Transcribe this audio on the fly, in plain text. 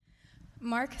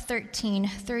Mark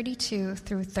 13:32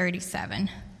 through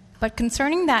 37. But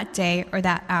concerning that day or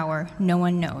that hour, no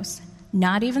one knows,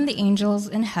 not even the angels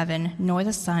in heaven, nor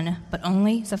the Son, but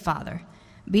only the Father.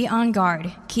 Be on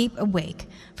guard, keep awake,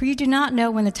 for you do not know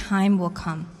when the time will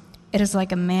come. It is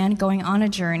like a man going on a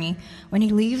journey when he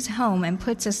leaves home and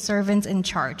puts his servants in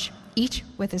charge, each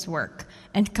with his work,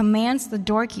 and commands the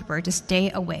doorkeeper to stay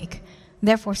awake.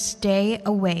 Therefore stay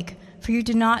awake, for you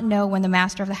do not know when the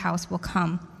master of the house will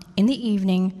come, in the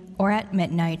evening, or at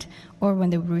midnight, or when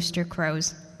the rooster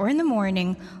crows, or in the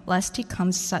morning, lest he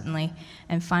comes suddenly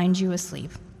and find you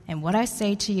asleep. And what I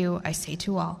say to you, I say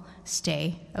to all,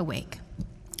 stay awake.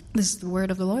 This is the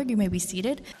word of the Lord. You may be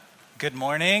seated. Good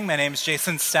morning. My name is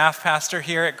Jason, staff pastor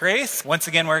here at Grace. Once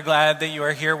again, we're glad that you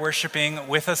are here worshiping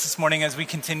with us this morning as we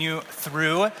continue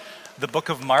through the book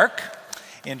of Mark.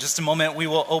 In just a moment, we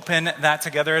will open that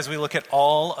together as we look at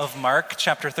all of Mark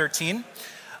chapter 13.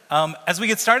 As we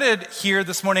get started here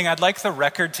this morning, I'd like the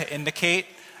record to indicate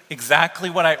exactly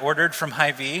what I ordered from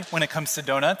Hy-Vee when it comes to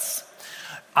donuts.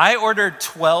 I ordered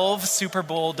 12 Super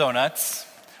Bowl donuts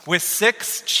with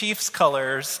 6 Chiefs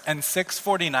colors and 6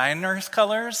 49ers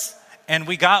colors, and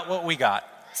we got what we got.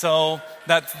 So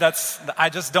that's I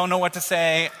just don't know what to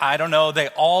say. I don't know. They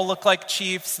all look like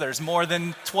Chiefs. There's more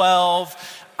than 12.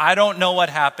 I don't know what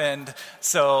happened.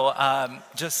 So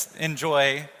just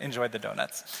enjoy the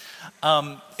donuts.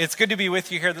 It's good to be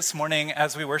with you here this morning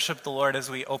as we worship the Lord, as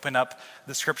we open up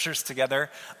the scriptures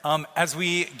together. As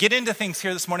we get into things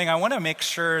here this morning, I want to make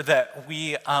sure that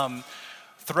we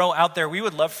throw out there, we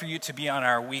would love for you to be on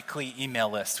our weekly email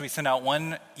list. We send out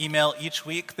one email each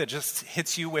week that just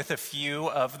hits you with a few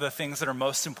of the things that are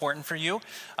most important for you.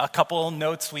 A couple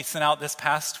notes we sent out this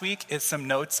past week is some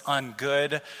notes on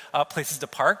good places to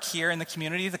park here in the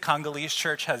community. The Congolese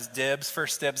church has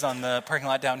first dibs on the parking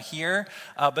lot down here,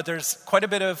 but there's quite a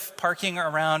bit of parking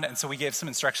around, and so we gave some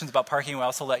instructions about parking. We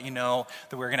also let you know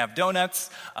that we're going to have donuts.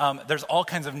 There's all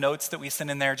kinds of notes that we send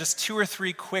in there, just 2 or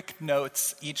 3 quick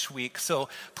notes each week. So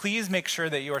please make sure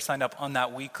that you are signed up on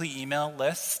that weekly email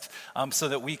list so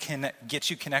that we can get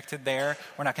you connected there.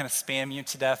 We're not going to spam you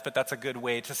to death, but that's a good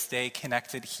way to stay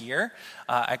connected here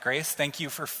at Grace. Thank you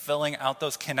for filling out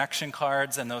those connection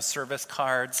cards and those service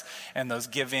cards and those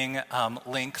giving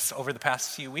links over the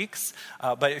past few weeks.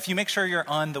 But if you make sure you're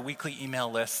on the weekly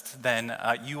email list, then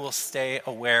you will stay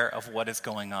aware of what is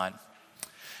going on.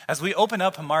 As we open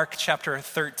up Mark chapter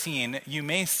 13, you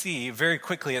may see very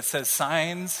quickly it says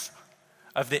signs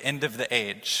of the end of the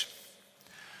age.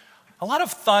 A lot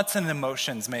of thoughts and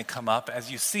emotions may come up as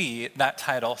you see that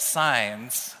title,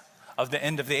 Signs of the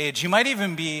End of the Age. You might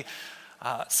even be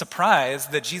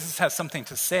surprised that Jesus has something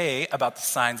to say about the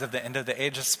signs of the end of the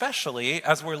age, especially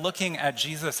as we're looking at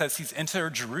Jesus as he's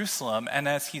entered Jerusalem and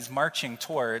as he's marching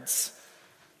towards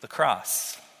the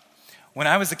cross. When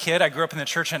I was a kid, I grew up in the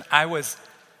church and I was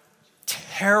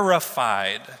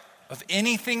terrified of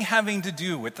anything having to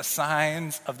do with the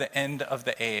signs of the end of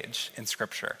the age in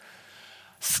Scripture.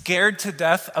 Scared to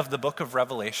death of the book of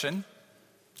Revelation,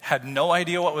 had no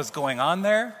idea what was going on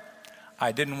there.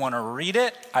 I didn't want to read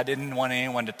it. I didn't want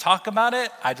anyone to talk about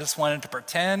it. I just wanted to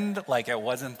pretend like it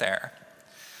wasn't there.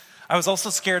 I was also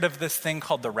scared of this thing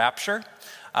called the rapture.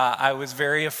 I was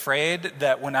very afraid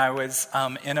that when I was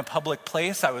in a public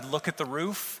place, I would look at the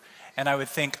roof and I would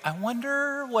think, I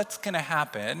wonder what's going to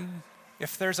happen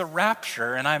if there's a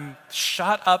rapture and I'm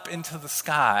shot up into the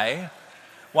sky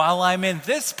while I'm in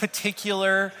this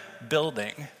particular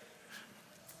building.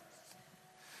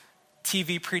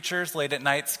 TV preachers late at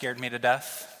night scared me to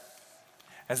death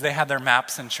as they had their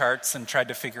maps and charts and tried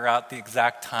to figure out the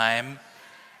exact time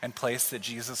and place that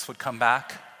Jesus would come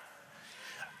back.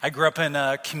 I grew up in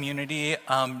a community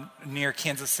near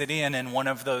Kansas City, and in one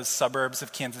of those suburbs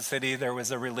of Kansas City, there was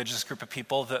a religious group of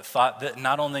people that thought that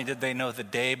not only did they know the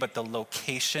day, but the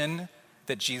location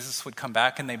that Jesus would come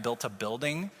back, and they built a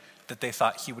building that they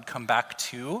thought he would come back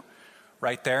to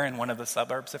right there in one of the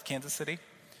suburbs of Kansas City.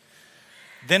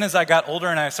 Then as I got older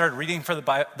and I started reading for the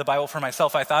Bible for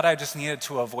myself, I thought I just needed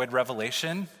to avoid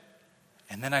Revelation,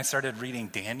 and then I started reading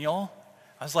Daniel.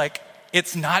 I was like,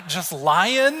 it's not just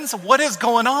lions? What is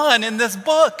going on in this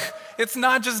book? It's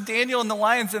not just Daniel and the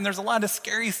lions, and there's a lot of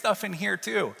scary stuff in here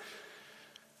too.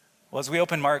 Well, as we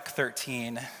open Mark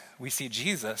 13, we see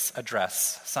Jesus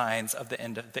address signs of the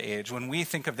end of the age. When we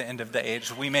think of the end of the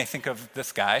age, we may think of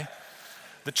this guy,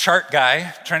 the chart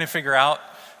guy, trying to figure out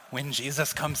when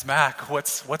Jesus comes back,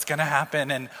 what's going to happen,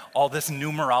 and all this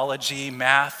numerology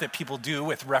math that people do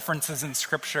with references in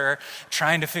Scripture,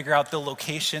 trying to figure out the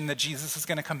location that Jesus is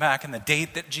going to come back and the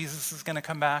date that Jesus is going to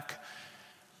come back.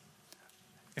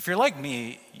 If you're like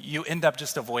me, you end up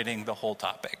just avoiding the whole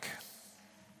topic.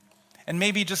 and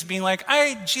maybe just being like,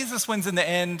 Jesus wins in the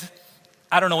end.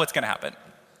 I don't know what's going to happen.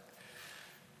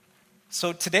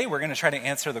 So today we're going to try to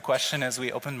answer the question as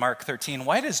we open Mark 13.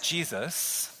 Why does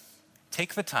Jesus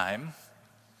take the time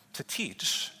to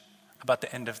teach about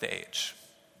the end of the age?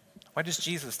 Why does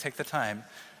Jesus take the time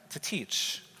to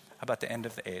teach about the end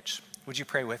of the age? Would you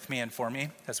pray with me and for me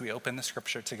as we open the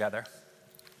scripture together?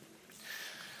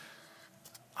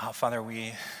 Father,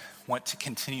 we want to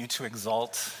continue to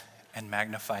exalt and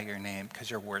magnify your name because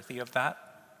you're worthy of that.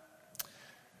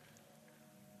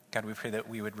 God, we pray that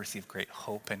we would receive great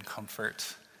hope and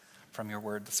comfort from your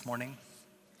word this morning.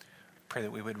 Pray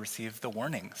that we would receive the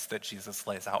warnings that Jesus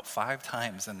lays out 5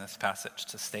 times in this passage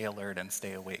to stay alert and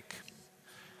stay awake.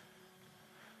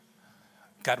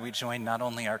 God, we join not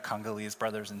only our Congolese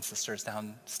brothers and sisters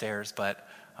downstairs, but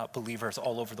believers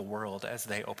all over the world as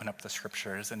they open up the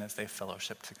scriptures and as they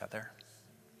fellowship together.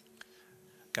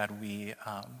 God, we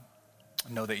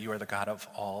know that you are the God of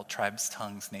all tribes,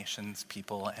 tongues, nations,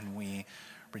 people, and we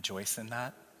rejoice in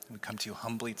that. We come to you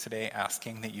humbly today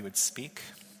asking that you would speak.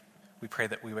 We pray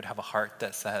that we would have a heart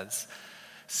that says,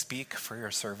 speak, for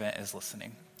your servant is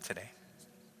listening today.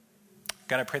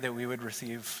 God, I pray that we would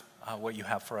receive what you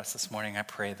have for us this morning. I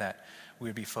pray that we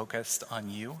would be focused on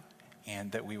you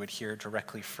and that we would hear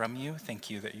directly from you. Thank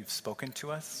you that you've spoken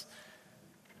to us.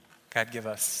 God, give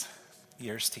us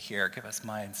ears to hear. Give us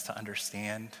minds to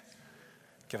understand.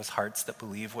 Give us hearts that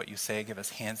believe what you say. Give us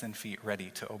hands and feet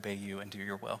ready to obey you and do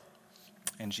your will.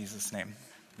 In Jesus' name,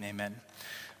 amen.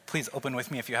 Please open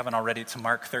with me, if you haven't already, to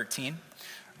Mark 13.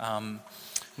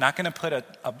 Not going to put a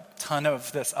ton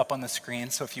of this up on the screen,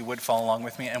 so if you would follow along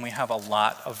with me, and we have a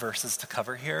lot of verses to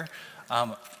cover here.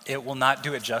 It will not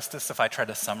do it justice if I try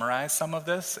to summarize some of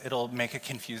this. It'll make a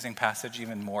confusing passage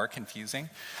even more confusing.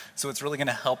 So it's really going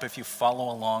to help if you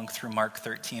follow along through Mark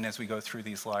 13 as we go through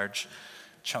these large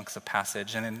chunks of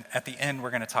passage. And then at the end,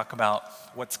 we're going to talk about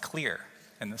what's clear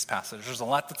in this passage. There's a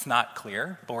lot that's not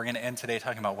clear, but we're going to end today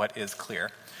talking about what is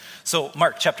clear. So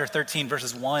Mark chapter 13,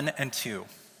 verses 1 and 2.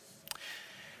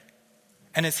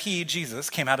 And as he, Jesus,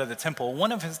 came out of the temple,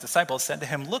 one of his disciples said to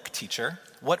him, "Look, teacher,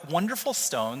 what wonderful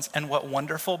stones and what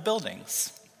wonderful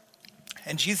buildings."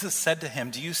 And Jesus said to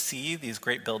him, "Do you see these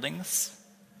great buildings?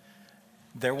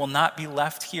 There will not be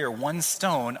left here one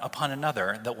stone upon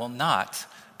another that will not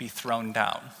be thrown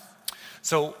down."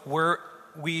 So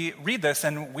we read this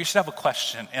and we should have a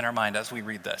question in our mind as we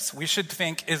read this. We should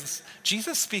think, is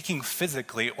Jesus speaking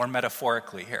physically or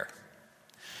metaphorically here?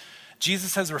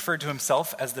 Jesus has referred to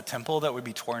himself as the temple that would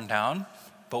be torn down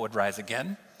but would rise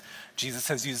again. Jesus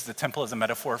has used the temple as a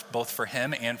metaphor both for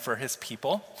him and for his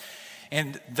people.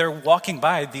 And they're walking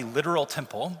by the literal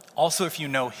temple. Also, if you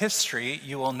know history,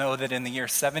 you will know that in the year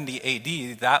 70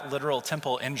 AD, that literal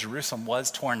temple in Jerusalem was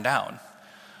torn down.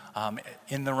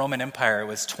 In the Roman Empire, it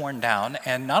was torn down.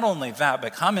 And not only that,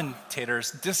 but commentators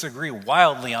disagree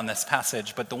wildly on this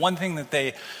passage. But the one thing that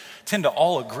they tend to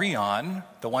all agree on,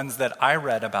 the ones that I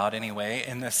read about anyway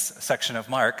in this section of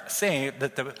Mark, say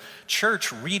that the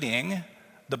church reading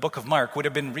the book of Mark would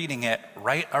have been reading it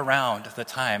right around the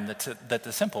time that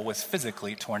the temple was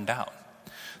physically torn down.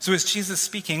 So is Jesus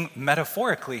speaking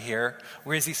metaphorically here,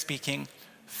 or is he speaking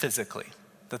physically?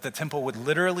 That the temple would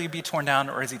literally be torn down,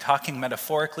 or is he talking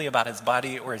metaphorically about his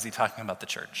body, or is he talking about the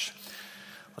church?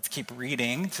 Let's keep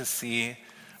reading to see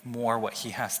more what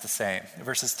he has to say.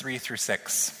 Verses 3 through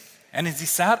 6. And as he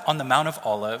sat on the Mount of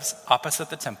Olives opposite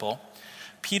the temple,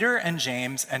 Peter and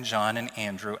James and John and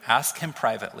Andrew asked him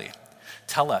privately,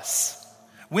 "Tell us,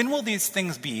 when will these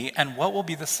things be, and what will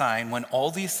be the sign when all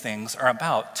these things are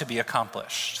about to be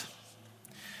accomplished?"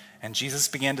 And Jesus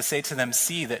began to say to them,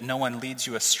 "See that no one leads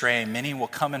you astray. Many will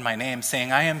come in my name,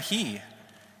 saying, 'I am he,'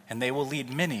 and they will lead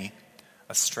many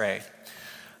astray."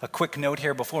 A quick note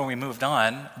here before we moved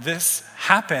on. This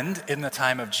happened in the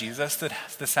time of Jesus.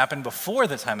 This happened before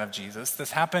the time of Jesus.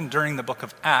 This happened during the book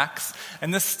of Acts.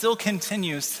 And this still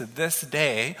continues to this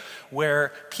day,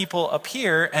 where people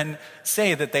appear and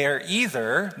say that they are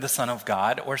either the Son of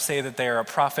God or say that they are a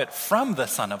prophet from the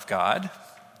Son of God,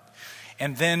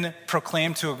 and then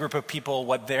proclaim to a group of people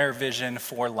what their vision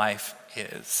for life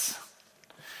is.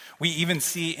 We even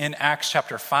see in Acts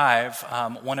chapter 5,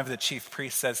 one of the chief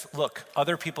priests says, "Look,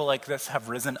 other people like this have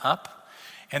risen up,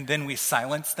 and then we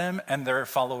silenced them, and their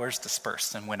followers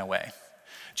dispersed and went away."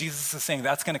 Jesus is saying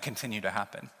that's going to continue to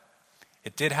happen.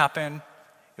 It did happen.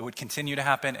 It would continue to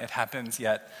happen. It happens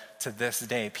yet to this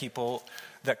day. People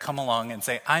that come along and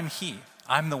say, "I'm he.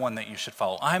 I'm the one that you should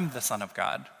follow. I'm the Son of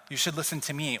God. You should listen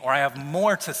to me, or I have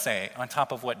more to say on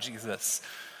top of what Jesus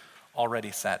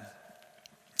already said."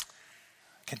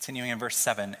 Continuing in verse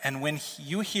 7, "And when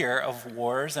you hear of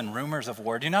wars and rumors of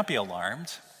war, do not be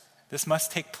alarmed. This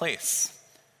must take place,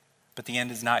 but the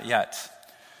end is not yet.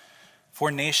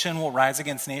 For nation will rise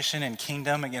against nation and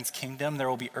kingdom against kingdom. There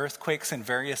will be earthquakes in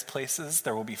various places.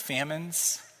 There will be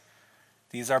famines.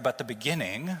 These are but the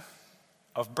beginning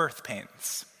of birth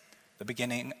pains. The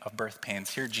beginning of birth pains.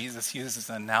 Here Jesus uses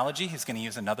an analogy. He's going to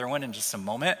use another one in just a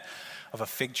moment of a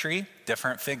fig tree,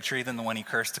 different fig tree than the one he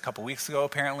cursed a couple weeks ago,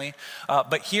 apparently.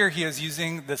 But here he is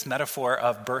using this metaphor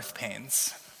of birth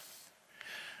pains.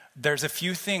 There's a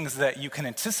few things that you can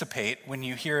anticipate when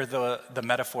you hear the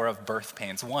metaphor of birth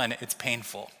pains. One, it's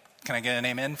painful. Can I get an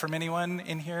amen from anyone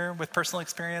in here with personal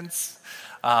experience?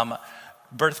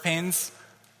 Birth pains,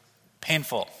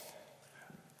 painful.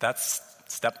 That's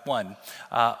step one.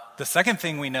 The second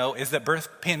thing we know is that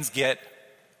birth pains get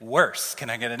worse. Can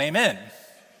I get an amen?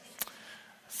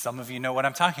 Some of you know what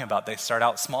I'm talking about. They start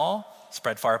out small,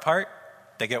 spread far apart,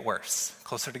 they get worse.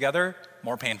 Closer together,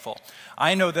 more painful.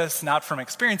 I know this not from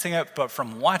experiencing it, but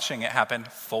from watching it happen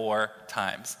 4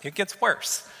 times. It gets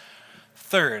worse.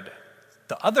 Third,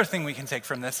 the other thing we can take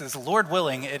from this is, Lord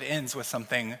willing, it ends with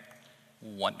something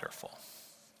wonderful.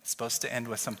 It's supposed to end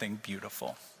with something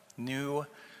beautiful. New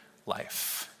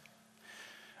life.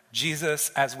 Jesus,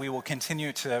 as we will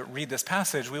continue to read this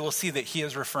passage, we will see that he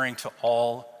is referring to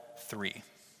all 3.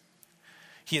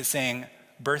 He is saying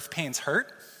birth pains hurt,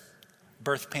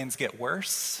 birth pains get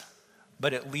worse,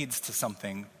 but it leads to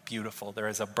something beautiful. There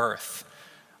is a birth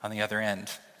on the other end.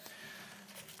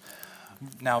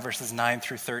 Now verses 9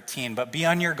 through 13, but be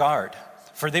on your guard,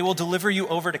 for they will deliver you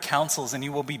over to councils, and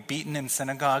you will be beaten in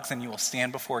synagogues, and you will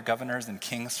stand before governors and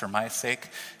kings for my sake,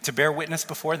 to bear witness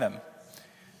before them.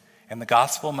 And the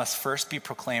gospel must first be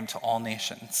proclaimed to all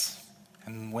nations.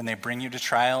 And when they bring you to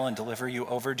trial and deliver you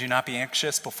over, do not be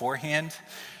anxious beforehand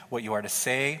what you are to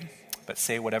say, but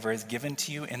say whatever is given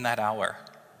to you in that hour.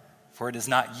 For it is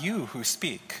not you who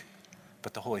speak,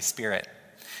 but the Holy Spirit.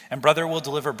 And brother will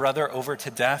deliver brother over to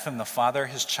death, and the father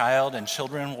his child, and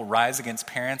children will rise against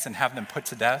parents and have them put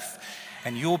to death.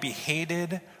 And you will be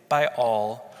hated by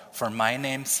all for my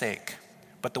name's sake.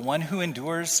 But the one who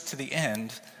endures to the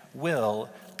end will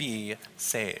be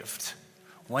saved.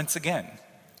 Once again,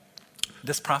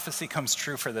 this prophecy comes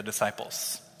true for the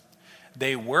disciples.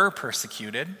 They were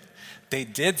persecuted. They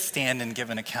did stand and give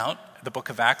an account. The book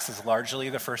of Acts is largely,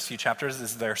 the first few chapters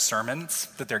is their sermons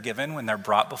that they're given when they're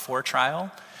brought before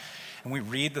trial. And we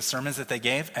read the sermons that they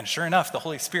gave, and sure enough, the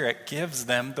Holy Spirit gives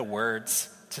them the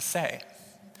words to say.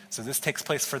 So this takes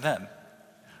place for them.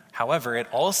 However, it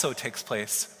also takes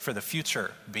place for the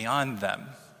future beyond them,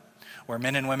 where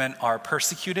men and women are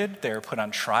persecuted, they are put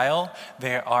on trial,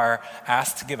 they are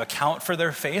asked to give account for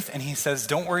their faith, and he says,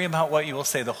 don't worry about what you will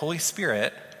say. The Holy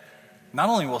Spirit not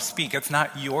only will speak, it's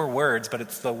not your words, but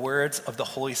it's the words of the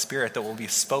Holy Spirit that will be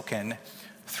spoken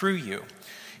through you.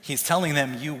 He's telling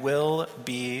them, you will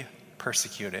be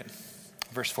persecuted.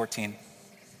 Verse 14.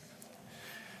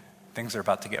 Things are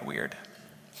about to get weird.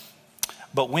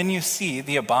 But when you see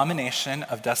the abomination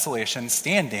of desolation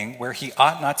standing where he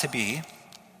ought not to be,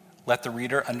 let the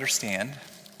reader understand.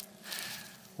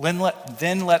 Then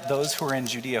let those who are in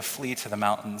Judea flee to the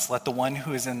mountains. Let the one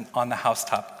who is on the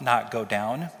housetop not go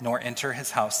down, nor enter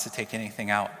his house to take anything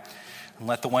out. And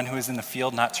let the one who is in the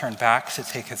field not turn back to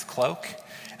take his cloak.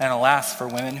 And alas, for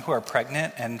women who are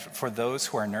pregnant and for those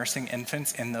who are nursing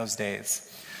infants in those days.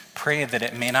 Pray that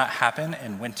it may not happen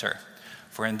in winter.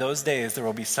 For in those days there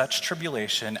will be such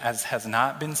tribulation as has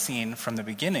not been seen from the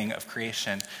beginning of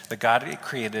creation that God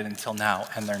created until now,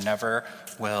 and there never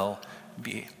will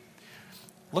be.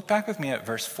 Look back with me at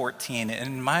verse 14.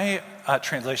 In my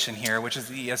translation here, which is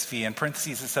the ESV, in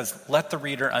parentheses it says, let the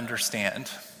reader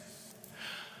understand.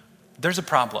 There's a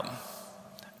problem.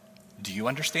 Do you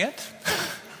understand?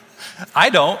 I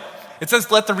don't. It says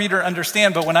let the reader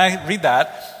understand, but when I read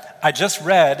that, I just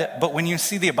read, but when you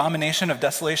see the abomination of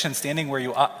desolation standing where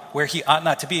he ought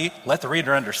not to be, let the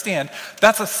reader understand.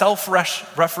 That's a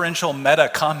self-referential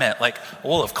meta comment, like,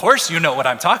 well, of course you know what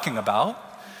I'm talking about.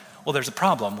 Well, there's a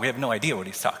problem. We have no idea what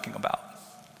he's talking about.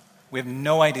 We have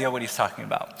no idea what he's talking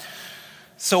about.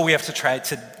 So we have to try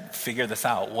to figure this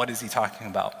out. What is he talking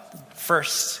about?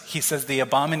 First, he says the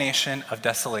abomination of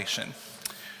desolation.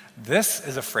 This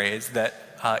is a phrase that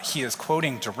he is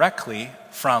quoting directly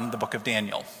from the book of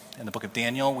Daniel. In the book of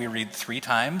Daniel, we read 3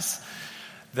 times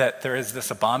that there is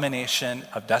this abomination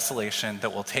of desolation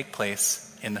that will take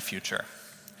place in the future.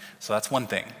 So that's one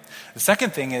thing. The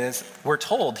second thing is we're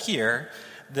told here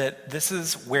that this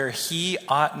is where he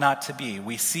ought not to be.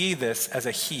 We see this as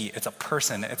a he. It's a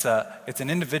person. It's an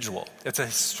individual. It's a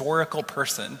historical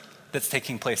person that's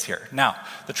taking place here. Now,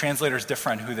 the translators differ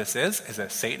on who this is. Is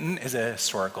it Satan? Is it a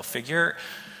historical figure?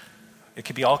 It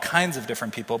could be all kinds of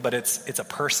different people, but it's a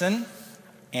person,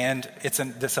 and it's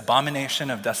this abomination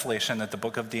of desolation that the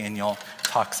book of Daniel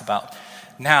talks about.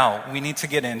 Now, we need to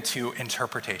get into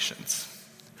interpretations.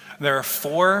 There are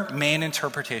 4 main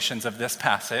interpretations of this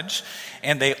passage,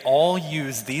 and they all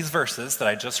use these verses that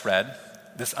I just read,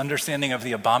 this understanding of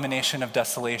the abomination of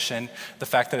desolation, the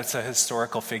fact that it's a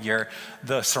historical figure,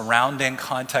 the surrounding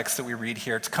context that we read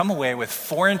here, to come away with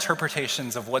 4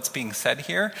 interpretations of what's being said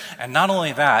here. And not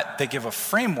only that, they give a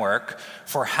framework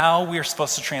for how we are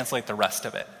supposed to translate the rest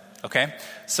of it. Okay?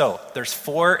 So there's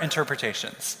 4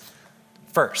 interpretations.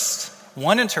 First,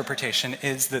 one interpretation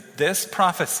is that this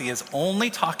prophecy is only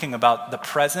talking about the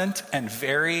present and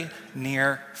very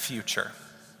near future.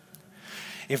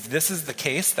 If this is the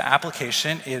case, the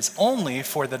application is only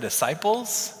for the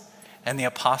disciples and the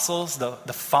apostles,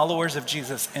 the followers of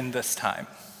Jesus in this time.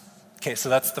 Okay, so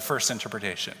that's the first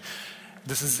interpretation.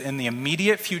 This is in the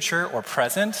immediate future or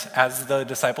present as the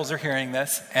disciples are hearing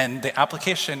this, and the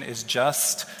application is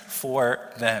just for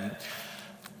them.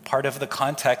 Part of the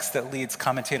context that leads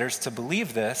commentators to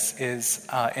believe this is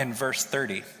in verse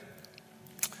 30.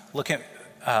 Look at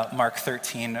Mark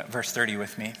 13, verse 30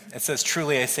 with me. It says,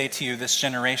 "Truly I say to you, this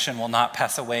generation will not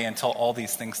pass away until all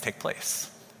these things take place."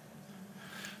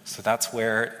 So that's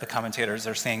where the commentators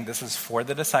are saying this is for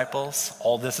the disciples.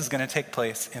 All this is going to take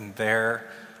place in their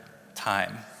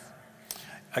time.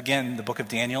 Again, the book of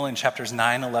Daniel in chapters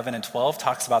 9, 11, and 12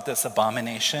 talks about this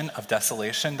abomination of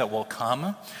desolation that will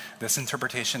come. This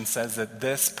interpretation says that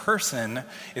this person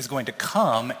is going to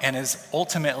come and is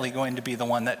ultimately going to be the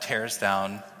one that tears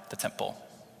down the temple.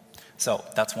 So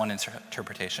that's one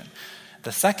interpretation.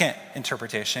 The second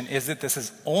interpretation is that this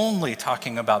is only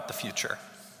talking about the future,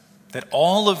 that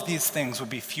all of these things would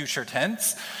be future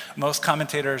tense. Most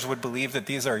commentators would believe that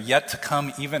these are yet to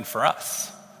come even for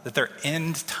us, that they're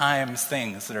end times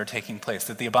things that are taking place,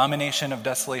 that the abomination of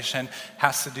desolation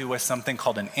has to do with something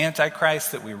called an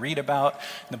antichrist that we read about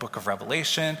in the book of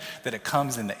Revelation, that it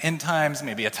comes in the end times,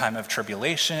 maybe a time of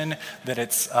tribulation, that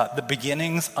it's the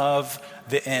beginnings of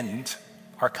the end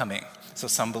are coming. So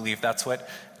some believe that's what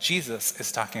Jesus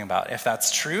is talking about. If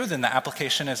that's true, then the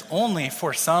application is only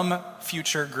for some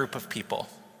future group of people.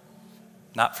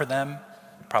 Not for them,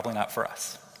 probably not for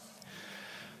us.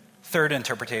 Third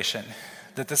interpretation,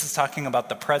 that this is talking about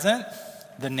the present,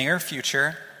 the near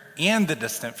future, and the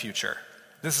distant future.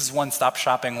 This is one-stop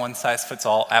shopping,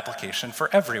 one-size-fits-all application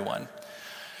for everyone.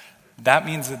 That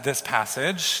means that this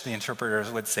passage, the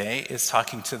interpreters would say, is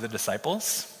talking to the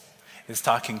disciples, is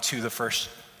talking to the first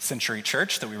century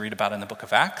church that we read about in the book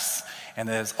of Acts, and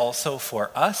that is also for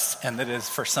us, and that is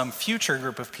for some future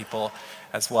group of people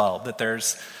as well, that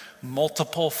there's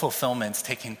multiple fulfillments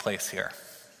taking place here.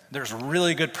 There's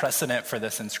really good precedent for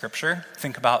this in Scripture.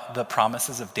 Think about the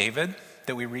promises of David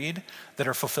that we read that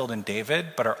are fulfilled in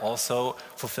David, but are also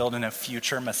fulfilled in a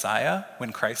future Messiah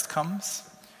when Christ comes.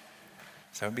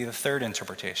 So that would be the third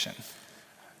interpretation.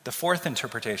 The fourth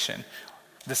interpretation,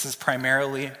 this is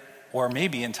primarily, or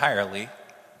maybe entirely,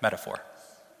 metaphor.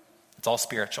 It's all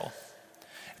spiritual.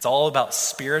 It's all about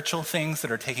spiritual things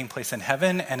that are taking place in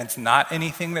heaven, and it's not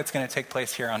anything that's going to take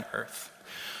place here on earth.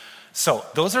 So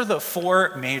those are the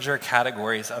 4 major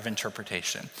categories of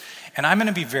interpretation. And I'm going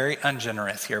to be very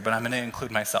ungenerous here, but I'm going to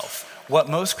include myself. What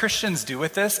most Christians do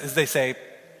with this is they say,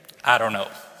 I don't know.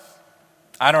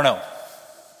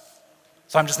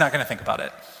 So I'm just not going to think about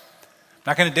it. I'm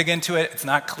not going to dig into it. It's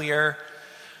not clear.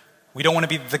 We don't want to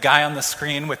be the guy on the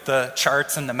screen with the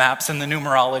charts and the maps and the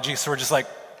numerology. So we're just like,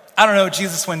 I don't know,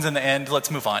 Jesus wins in the end.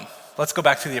 Let's move on. Let's go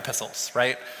back to the epistles,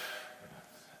 right?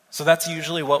 So that's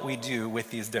usually what we do with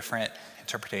these different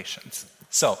interpretations.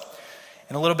 So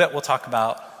in a little bit, we'll talk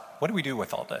about what do we do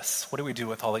with all this? What do we do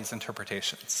with all these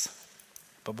interpretations?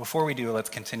 But before we do, let's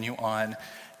continue on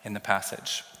in the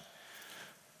passage.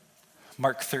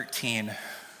 Mark 13,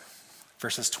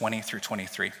 verses 20 through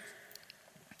 23.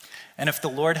 "And if the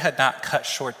Lord had not cut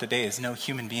short the days, no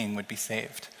human being would be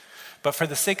saved. But for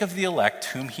the sake of the elect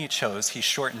whom he chose, he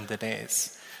shortened the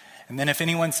days. And then if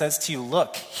anyone says to you,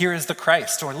 'Look, here is the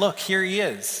Christ,' or 'Look, here he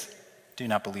is,' do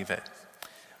not believe it.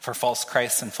 For false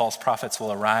Christs and false prophets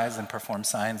will arise and perform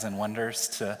signs and wonders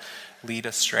to lead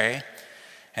astray,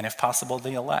 and if possible,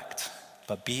 the elect.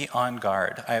 But be on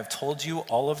guard. I have told you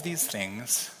all of these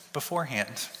things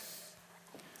beforehand."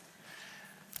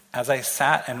 As I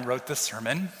sat and wrote this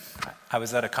sermon, I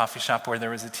was at a coffee shop where there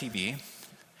was a TV.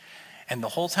 And the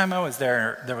whole time I was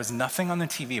there, there was nothing on the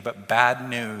TV but bad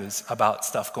news about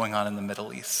stuff going on in the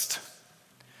Middle East.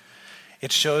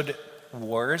 It showed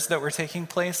wars that were taking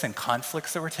place and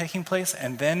conflicts that were taking place,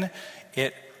 and then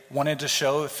it wanted to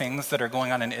show things that are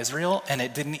going on in Israel, and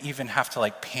it didn't even have to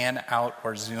like pan out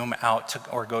or zoom out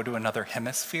or go to another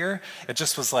hemisphere. It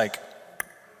just was like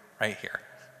right here.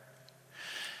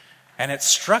 And it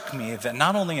struck me that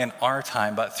not only in our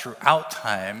time, but throughout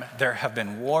time, there have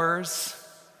been wars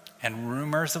and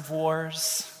rumors of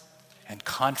wars and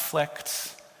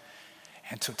conflict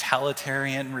and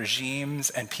totalitarian regimes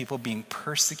and people being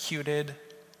persecuted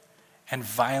and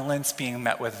violence being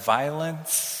met with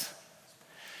violence.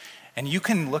 And you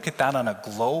can look at that on a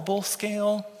global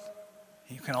scale.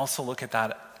 You can also look at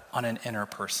that on an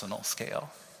interpersonal scale.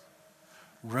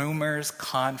 Rumors,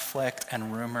 conflict,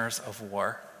 and rumors of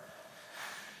war.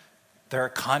 There are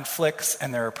conflicts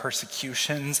and there are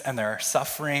persecutions and there are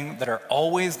suffering that are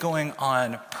always going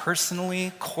on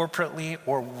personally, corporately,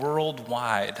 or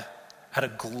worldwide at a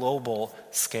global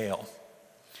scale.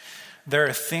 There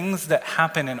are things that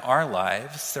happen in our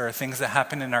lives, there are things that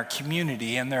happen in our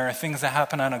community, and there are things that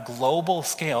happen on a global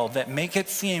scale that make it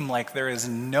seem like there is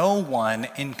no one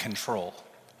in control,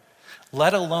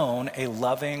 let alone a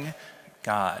loving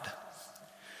God.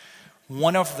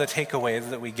 One of the takeaways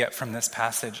that we get from this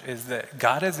passage is that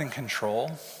God is in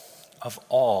control of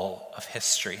all of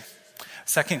history.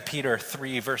 2 Peter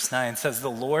 3 verse 9 says,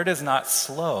 "The Lord is not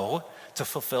slow to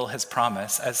fulfill his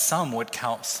promise, as some would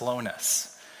count slowness.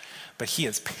 But he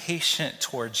is patient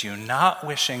towards you, not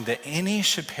wishing that any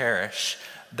should perish,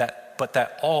 but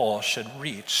that all should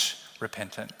reach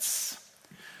repentance."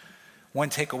 One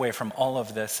takeaway from all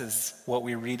of this is what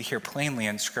we read here plainly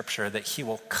in Scripture, that he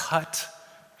will cut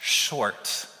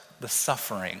short the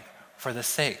suffering for the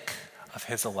sake of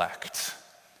his elect.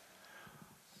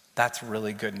 That's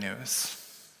really good news.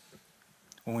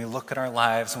 When we look at our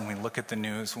lives, when we look at the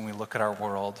news, when we look at our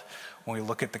world, when we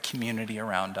look at the community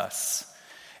around us,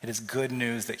 it is good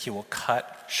news that he will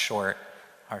cut short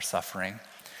our suffering.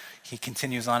 He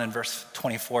continues on in verse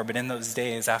 24, "But in those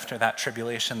days after that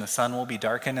tribulation, the sun will be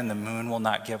darkened and the moon will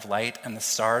not give light, and the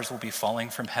stars will be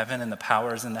falling from heaven, and the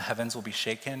powers in the heavens will be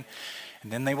shaken.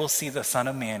 And then they will see the Son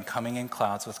of Man coming in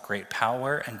clouds with great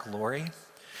power and glory.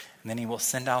 And then he will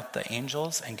send out the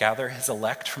angels and gather his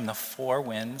elect from the four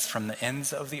winds, from the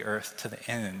ends of the earth to the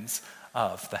ends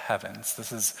of the heavens."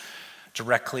 This is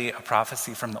directly a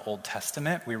prophecy from the Old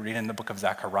Testament. We read in the book of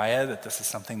Zechariah that this is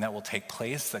something that will take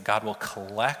place, that God will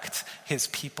collect his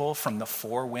people from the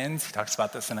four winds. He talks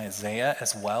about this in Isaiah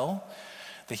as well,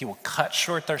 that he will cut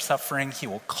short their suffering, he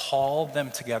will call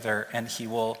them together, and he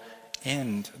will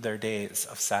end their days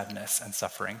of sadness and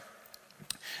suffering.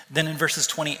 Then in verses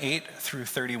 28 through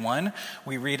 31,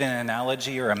 we read an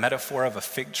analogy or a metaphor of a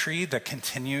fig tree that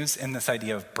continues in this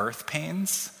idea of birth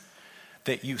pains,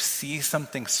 that you see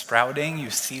something sprouting,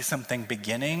 you see something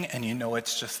beginning, and you know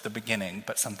it's just the beginning,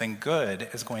 but something good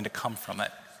is going to come from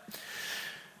it.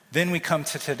 Then we come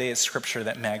to today's scripture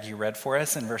that Maggie read for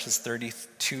us in verses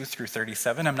 32 through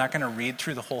 37. I'm not going to read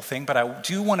through the whole thing, but I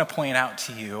do want to point out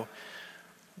to you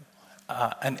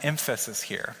an emphasis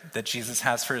here that Jesus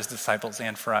has for his disciples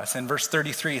and for us. In verse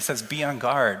 33, he says, "Be on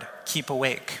guard, keep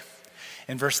awake."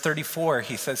 In verse 34,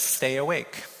 he says, "Stay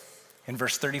awake." In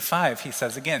verse 35, he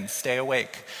says again, "Stay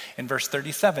awake." In verse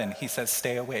 37, he says,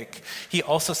 "Stay awake." He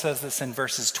also says this in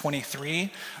verses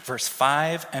 23, verse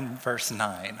 5, and verse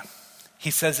 9.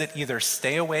 He says it either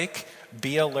stay awake,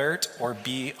 be alert, or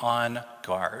be on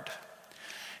guard.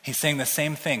 He's saying the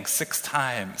same thing 6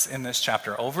 times in this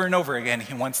chapter. Over and over again,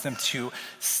 he wants them to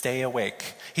stay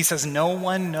awake. He says no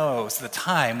one knows the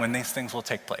time when these things will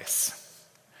take place.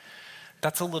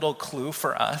 That's a little clue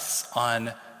for us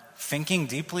on thinking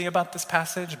deeply about this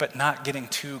passage, but not getting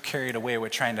too carried away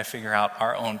with trying to figure out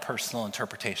our own personal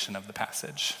interpretation of the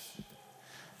passage.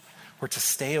 We're to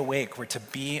stay awake, we're to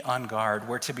be on guard,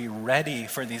 we're to be ready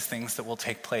for these things that will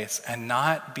take place and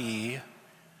not be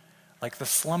like the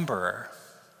slumberer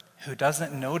who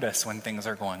doesn't notice when things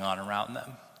are going on around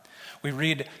them. We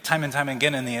read time and time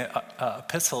again in the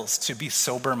epistles to be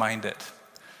sober-minded.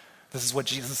 This is what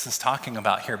Jesus is talking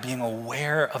about here, being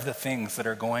aware of the things that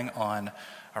are going on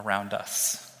around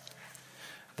us.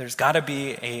 There's got to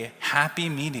be a happy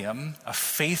medium, a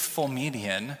faithful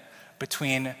median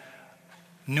between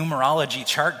numerology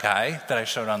chart guy that I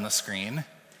showed on the screen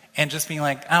and just being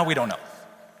like, we don't know.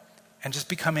 And just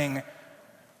becoming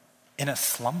in a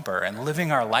slumber and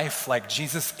living our life like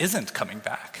Jesus isn't coming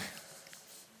back.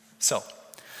 So,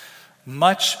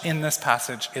 much in this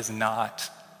passage is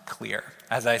not clear.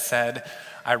 As I said,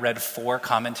 I read 4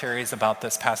 commentaries about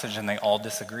this passage and they all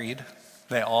disagreed.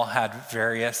 They all had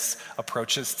various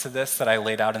approaches to this that I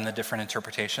laid out in the different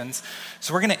interpretations.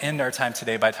 So we're going to end our time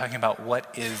today by talking about what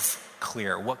is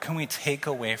clear. What can we take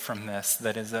away from this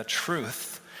that is a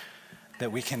truth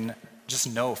that we can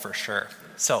just know for sure.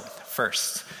 So,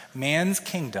 first, man's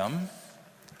kingdom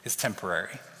is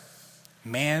temporary.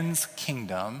 Man's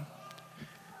kingdom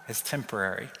is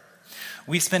temporary.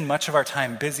 We spend much of our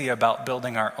time busy about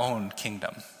building our own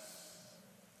kingdom.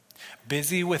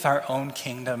 Busy with our own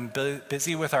kingdom,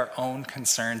 busy with our own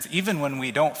concerns. Even when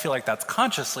we don't feel like that's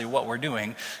consciously what we're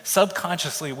doing,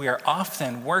 subconsciously we are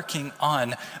often working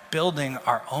on building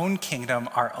our own kingdom,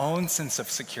 our own sense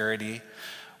of security.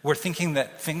 We're thinking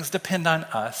that things depend on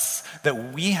us,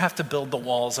 that we have to build the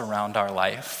walls around our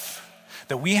life,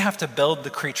 that we have to build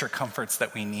the creature comforts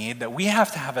that we need, that we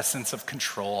have to have a sense of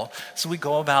control. So we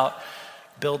go about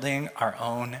building our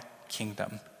own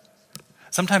kingdom.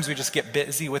 Sometimes we just get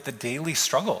busy with the daily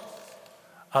struggle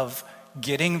of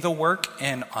getting the work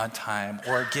in on time,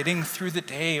 or getting through the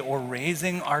day, or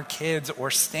raising our kids, or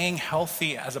staying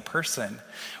healthy as a person.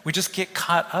 We just get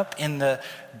caught up in the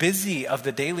busy of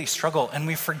the daily struggle, and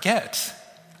we forget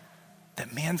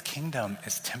that man's kingdom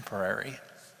is temporary.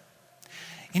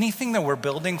 Anything that we're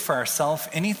building for ourselves,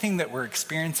 anything that we're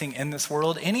experiencing in this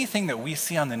world, anything that we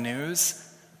see on the news,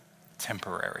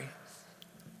 temporary.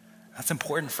 That's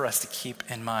important for us to keep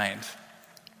in mind.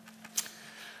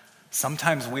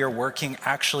 Sometimes we are working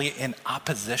actually in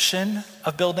opposition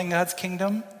of building God's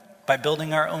kingdom by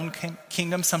building our own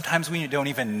kingdom. Sometimes we don't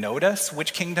even notice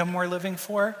which kingdom we're living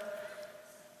for.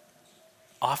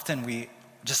 Often we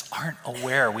just aren't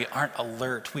aware, we aren't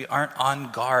alert, we aren't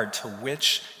on guard to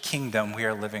which kingdom we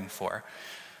are living for.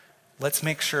 Let's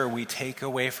make sure we take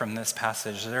away from this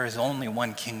passage there is only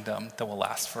one kingdom that will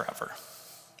last forever.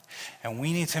 And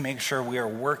we need to make sure we are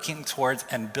working towards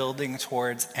and building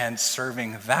towards and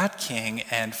serving that king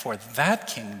and for that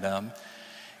kingdom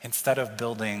instead of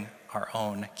building our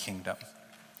own kingdom.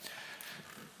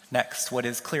 Next, what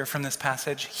is clear from this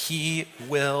passage? He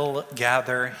will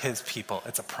gather his people.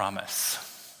 It's a promise.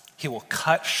 He will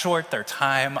cut short their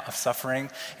time of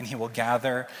suffering, and he will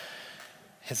gather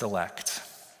his elect.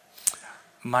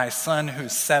 My son,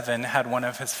 who's 7, had one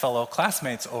of his fellow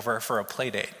classmates over for a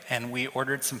play date, and we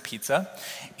ordered some pizza,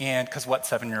 and because what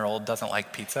 7-year-old doesn't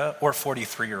like pizza, or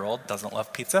 43-year-old doesn't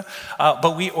love pizza,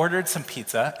 but we ordered some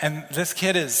pizza, and this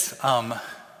kid is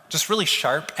just really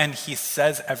sharp, and he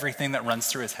says everything that runs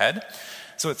through his head,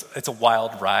 so it's a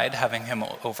wild ride having him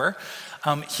over.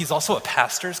 He's also a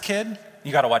pastor's kid.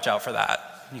 You got to watch out for that.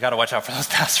 You got to watch out for those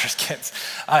pastors' kids.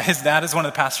 His dad is one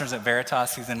of the pastors at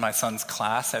Veritas. He's in my son's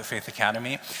class at Faith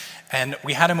Academy. And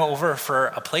we had him over for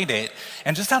a play date.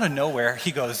 And just out of nowhere,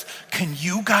 he goes, "Can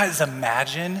you guys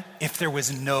imagine if there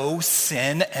was no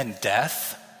sin and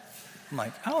death?" I'm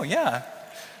like, "Oh, yeah,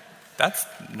 that's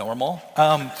normal."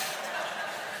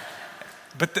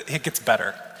 But it gets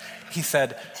better. He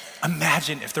said,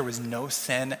 "Imagine if there was no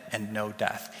sin and no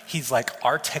death." He's like,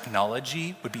 "Our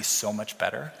technology would be so much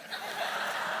better.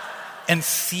 And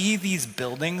see these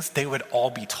buildings, they would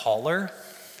all be taller.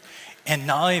 And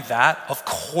not only that, of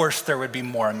course there would be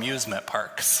more amusement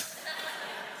parks."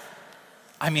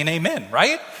 I mean, amen,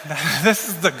 right? This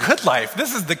is the good life.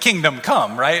 This is the kingdom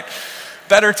come, right?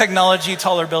 Better technology,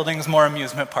 taller buildings, more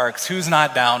amusement parks. Who's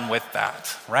not down with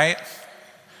that, right?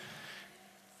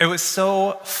 It was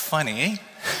so funny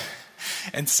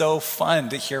and so fun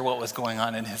to hear what was going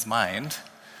on in his mind.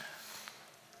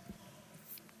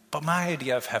 But my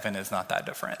idea of heaven is not that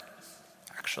different,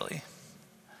 actually.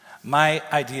 My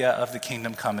idea of the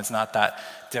kingdom come is not that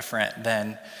different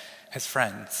than his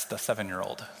friends, the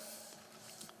 7-year-old.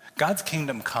 God's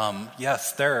kingdom come,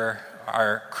 yes, there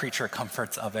are creature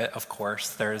comforts of it, of course.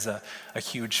 There's a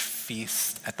huge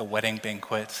feast at the wedding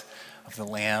banquet of the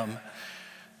Lamb.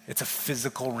 It's a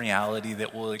physical reality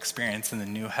that we'll experience in the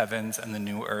new heavens and the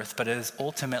new earth, but it is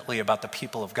ultimately about the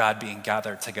people of God being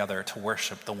gathered together to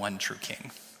worship the one true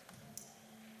King.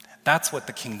 That's what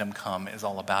the kingdom come is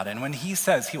all about. And when he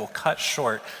says he will cut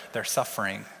short their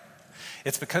suffering,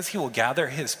 it's because he will gather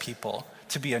his people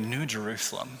to be a new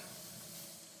Jerusalem.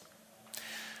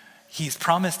 He's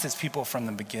promised his people from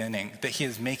the beginning that he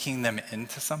is making them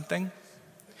into something.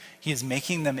 He is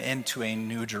making them into a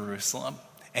new Jerusalem,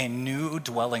 a new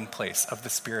dwelling place of the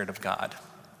Spirit of God.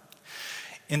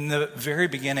 In the very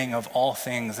beginning of all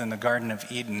things in the Garden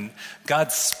of Eden,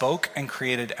 God spoke and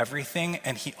created everything,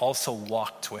 and he also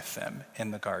walked with them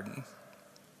in the garden.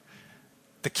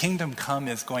 The kingdom come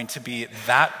is going to be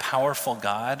that powerful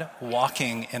God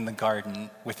walking in the garden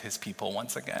with his people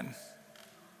once again.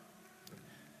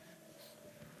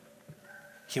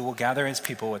 He will gather his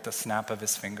people with the snap of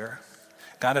his finger.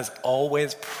 God has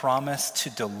always promised to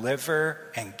deliver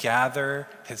and gather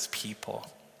his people,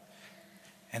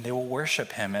 and they will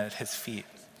worship him at his feet.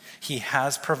 He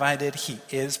has provided, he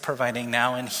is providing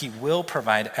now, and he will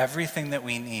provide everything that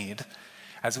we need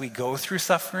as we go through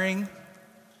suffering,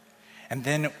 and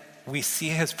then we see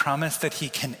his promise that he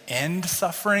can end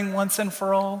suffering once and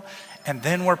for all, and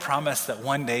then we're promised that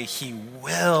one day he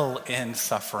will end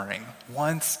suffering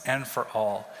once and for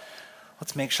all.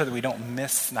 Let's make sure that we don't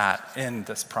miss that in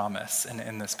this promise and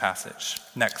in this passage.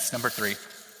 Next, number 3.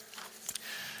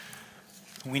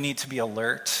 We need to be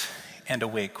alert and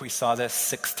awake. We saw this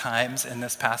 6 times in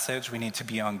this passage. We need to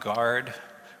be on guard.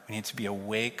 We need to be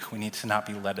awake. We need to not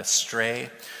be led astray.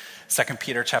 2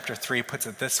 Peter chapter 3 puts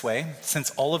it this way: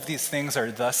 since all of these things are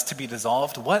thus to be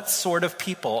dissolved, what sort of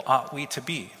people ought we to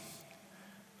be?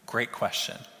 Great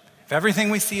question. If everything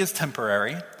we see is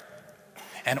temporary,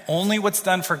 and only what's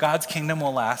done for God's kingdom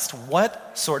will last,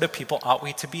 what sort of people ought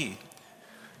we to be?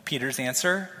 Peter's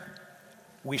answer: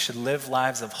 we should live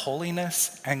lives of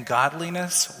holiness and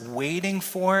godliness, waiting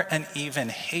for and even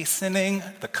hastening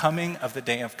the coming of the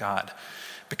day of God,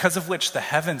 because of which the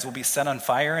heavens will be set on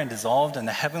fire and dissolved, and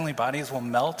the heavenly bodies will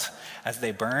melt as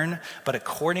they burn. But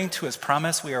according to his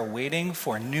promise, we are waiting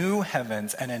for new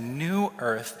heavens and a new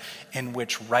earth in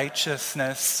which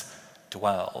righteousness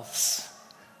dwells.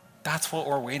 That's what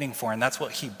we're waiting for, and that's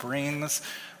what he brings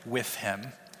with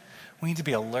him. We need to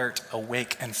be alert,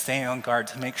 awake, and stay on guard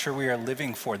to make sure we are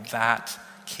living for that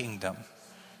kingdom.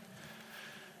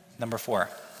 Number 4.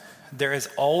 There is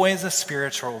always a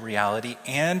spiritual reality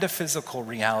and a physical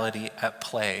reality at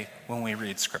play when we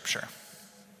read Scripture.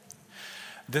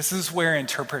 This is where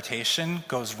interpretation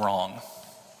goes wrong.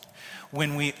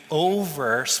 When we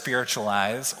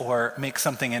over-spiritualize or make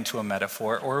something into a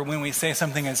metaphor, or when we say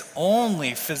something is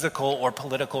only physical or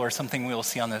political or something we will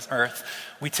see on this earth,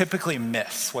 we typically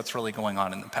miss what's really going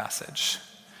on in the passage.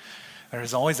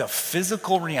 There's always a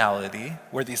physical reality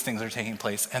where these things are taking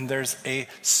place, and there's a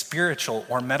spiritual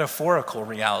or metaphorical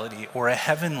reality or a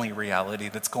heavenly reality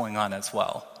that's going on as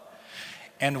well.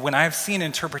 And when I've seen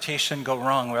interpretation go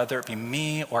wrong, whether it be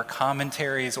me or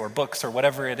commentaries or books or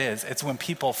whatever it is, it's when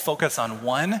people focus on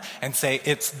one and say,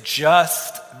 it's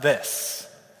just this,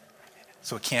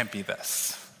 so it can't be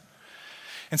this.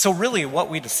 And so really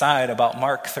what we decide about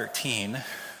Mark 13,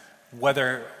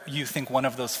 whether you think one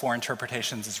of those 4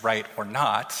 interpretations is right or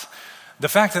not, the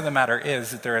fact of the matter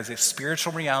is that there is a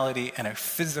spiritual reality and a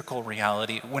physical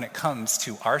reality when it comes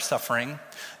to our suffering,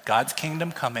 God's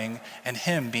kingdom coming, and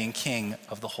him being king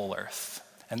of the whole earth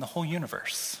and the whole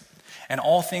universe, and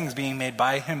all things being made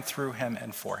by him, through him,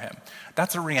 and for him.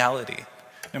 That's a reality,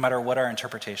 no matter what our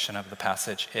interpretation of the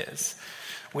passage is.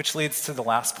 Which leads to the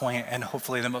last point, and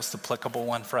hopefully the most applicable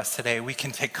one for us today. We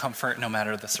can take comfort no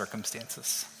matter the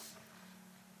circumstances.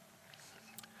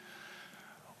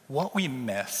 What we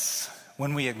miss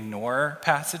when we ignore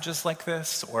passages like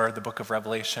this, or the book of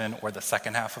Revelation, or the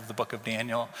second half of the book of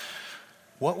Daniel,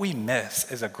 what we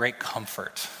miss is a great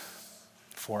comfort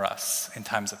for us in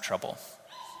times of trouble.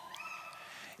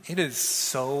 It is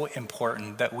so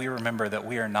important that we remember that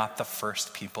we are not the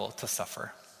first people to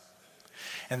suffer.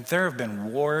 And there have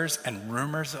been wars and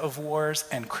rumors of wars,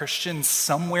 and Christians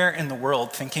somewhere in the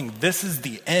world thinking this is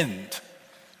the end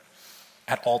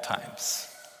at all times.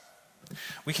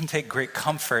 We can take great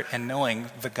comfort in knowing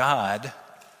the God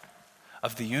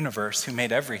of the universe who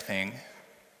made everything,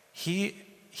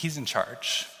 he's in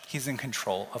charge. He's in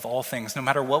control of all things. No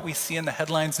matter what we see in the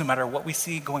headlines, no matter what we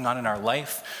see going on in our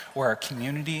life or our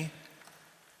community,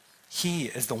 he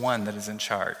is the one that is in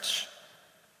charge.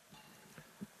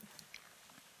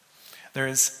 There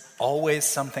is always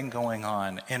something going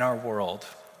on in our world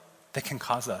that can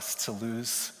cause us to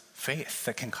lose faith,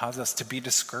 that can cause us to be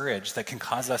discouraged, that can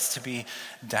cause us to be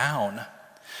down.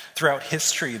 Throughout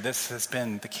history, this has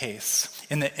been the case.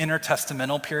 In the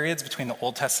intertestamental periods between the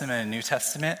Old Testament and New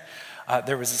Testament,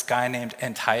 there was this guy named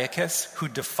Antiochus who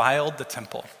defiled the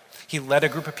temple. He led a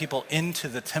group of people into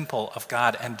the temple of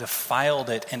God and defiled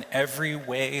it in every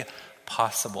way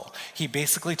possible. He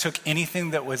basically took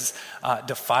anything that was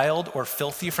defiled or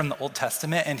filthy from the Old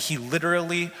Testament, and he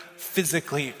literally,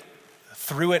 physically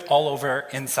threw it all over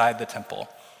inside the temple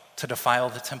to defile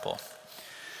the temple.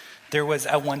 There was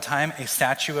at one time a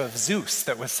statue of Zeus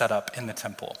that was set up in the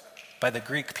temple by the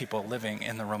Greek people living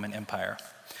in the Roman Empire.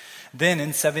 Then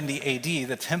in 70 AD,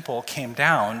 the temple came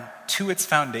down to its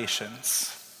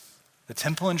foundations. The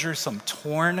temple in Jerusalem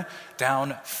torn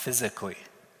down physically.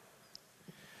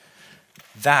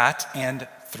 That, and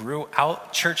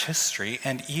throughout church history,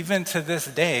 and even to this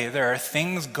day, there are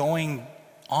things going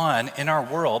on in our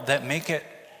world that make it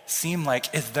seem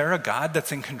like, is there a God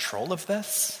that's in control of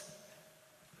this?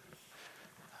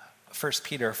 1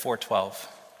 Peter 4:12.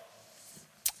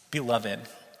 Beloved,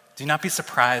 do not be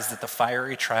surprised at the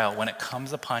fiery trial when it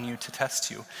comes upon you to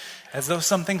test you, as though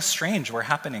something strange were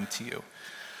happening to you.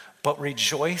 But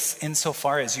rejoice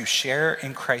insofar as you share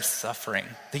in Christ's suffering,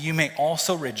 that you may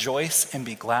also rejoice and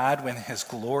be glad when his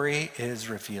glory is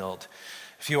revealed.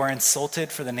 If you are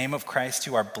insulted for the name of Christ,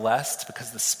 you are blessed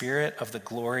because the Spirit of the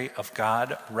glory of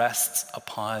God rests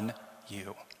upon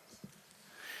you.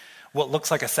 What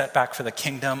looks like a setback for the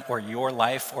kingdom or your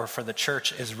life or for the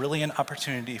church is really an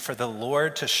opportunity for the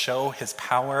Lord to show his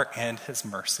power and his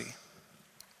mercy.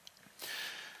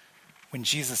 When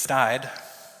Jesus died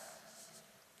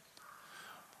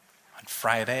on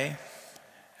Friday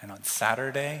and on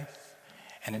Saturday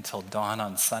and until dawn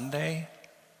on Sunday,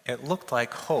 it looked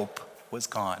like hope was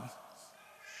gone.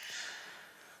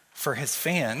 For his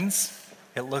fans,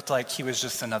 it looked like he was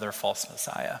just another false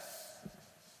Messiah.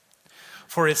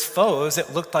 For his foes,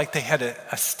 it looked like they had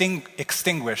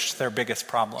extinguished their biggest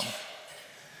problem.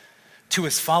 To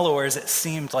his followers, it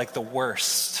seemed like the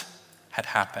worst had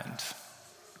happened.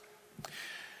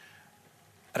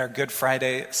 At our Good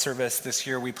Friday service this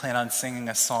year, we plan on singing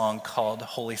a song called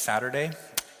Holy Saturday,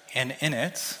 and in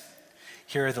it,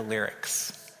 here are the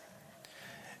lyrics.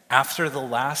 After the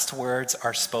last words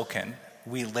are spoken,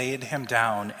 we laid him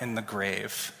down in the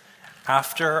grave.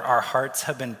 After our hearts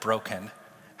have been broken,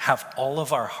 have all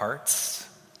of our hearts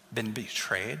been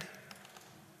betrayed?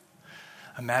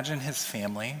 Imagine his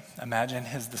family, imagine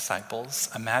his disciples,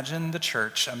 imagine the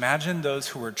church, imagine those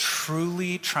who were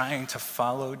truly trying to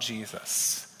follow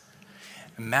Jesus.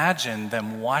 Imagine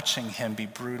them watching him be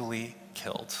brutally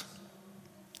killed.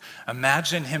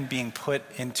 Imagine him being put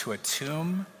into a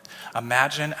tomb.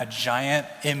 Imagine a giant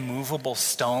immovable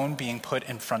stone being put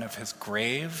in front of his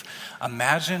grave.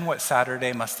 Imagine what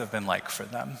Saturday must have been like for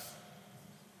them.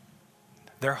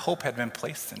 Their hope had been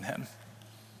placed in him.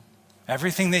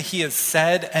 Everything that he has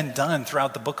said and done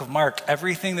throughout the book of Mark,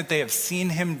 everything that they have seen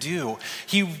him do,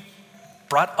 he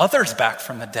brought others back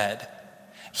from the dead.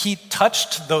 He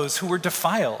touched those who were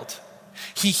defiled.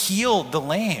 He healed the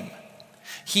lame.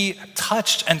 He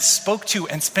touched and spoke to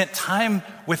and spent time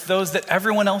with those that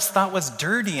everyone else thought was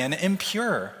dirty and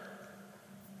impure.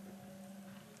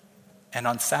 And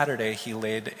on Saturday, he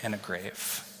laid in a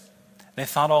grave. They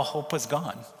thought all hope was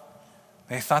gone.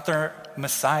 They thought their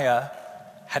Messiah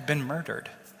had been murdered.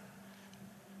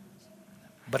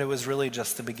 But it was really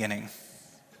just the beginning.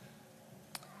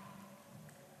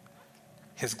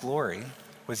 His glory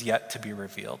was yet to be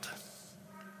revealed.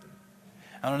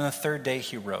 And on the third day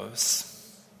he rose.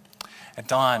 At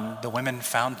dawn, the women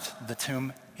found the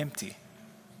tomb empty.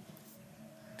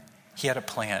 He had a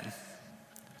plan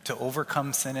to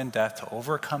overcome sin and death, to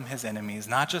overcome his enemies,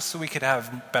 not just so we could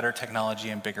have better technology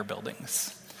and bigger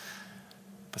buildings,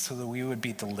 but so that we would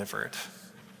be delivered.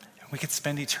 And we could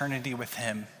spend eternity with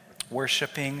him,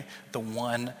 worshiping the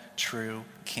one true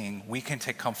King. We can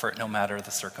take comfort no matter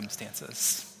the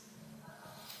circumstances.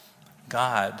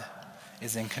 God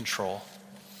is in control.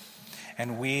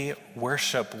 And we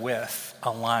worship with a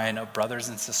line of brothers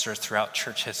and sisters throughout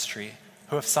church history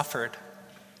who have suffered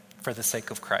for the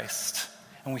sake of Christ.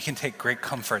 And we can take great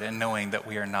comfort in knowing that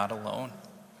we are not alone.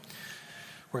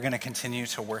 We're going to continue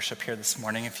to worship here this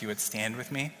morning. If you would stand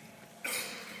with me,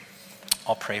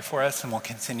 I'll pray for us and we'll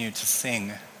continue to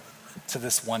sing to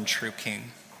this one true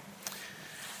King.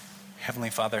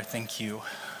 Heavenly Father, thank you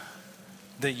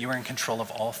that you are in control of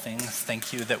all things.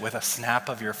 Thank you that with a snap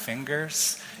of your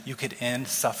fingers, you could end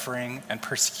suffering and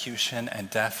persecution and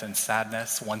death and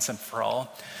sadness once and for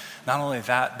all. Not only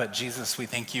that, but Jesus, we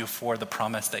thank you for the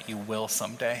promise that you will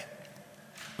someday.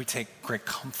 We take great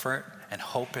comfort and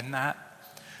hope in that.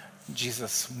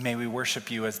 Jesus, may we worship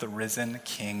you as the risen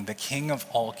King, the King of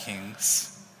all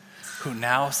kings, who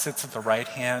now sits at the right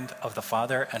hand of the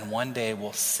Father and one day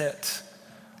will sit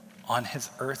on his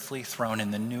earthly throne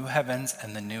in the new heavens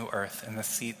and the new earth, in the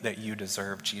seat that you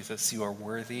deserve, Jesus. You are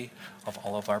worthy of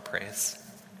all of our praise.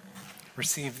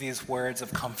 Receive these words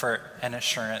of comfort and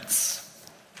assurance,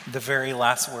 the very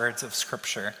last words of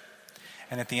Scripture,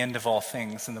 and at the end of all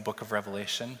things in the book of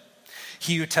Revelation.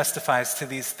 He who testifies to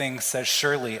these things says,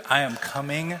 surely I am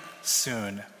coming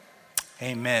soon.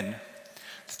 Amen.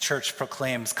 The church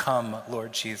proclaims, come,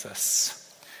 Lord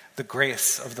Jesus. The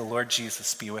grace of the Lord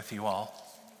Jesus be with you all.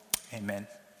 Amen.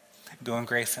 Go in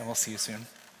grace, and we'll see you soon.